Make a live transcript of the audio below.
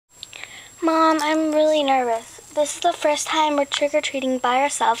Mom, I'm really nervous. This is the first time we're trick-or-treating by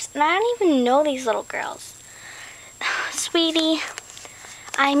ourselves, and I don't even know these little girls. Sweetie,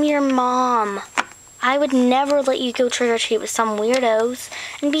 I'm your mom. I would never let you go trick-or-treat with some weirdos.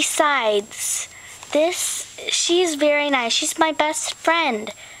 And besides, she's very nice. She's my best friend.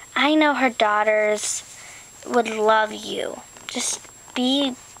 I know her daughters would love you. Just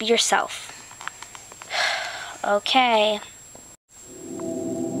be yourself. Okay.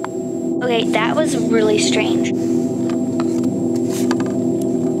 Okay, that was really strange.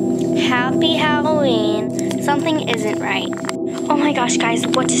 Happy Halloween. Something isn't right. Oh my gosh, guys,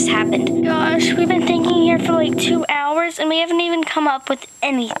 what just happened? Gosh, we've been thinking here for like 2 hours and we haven't even come up with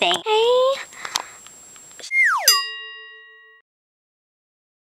anything. Hey,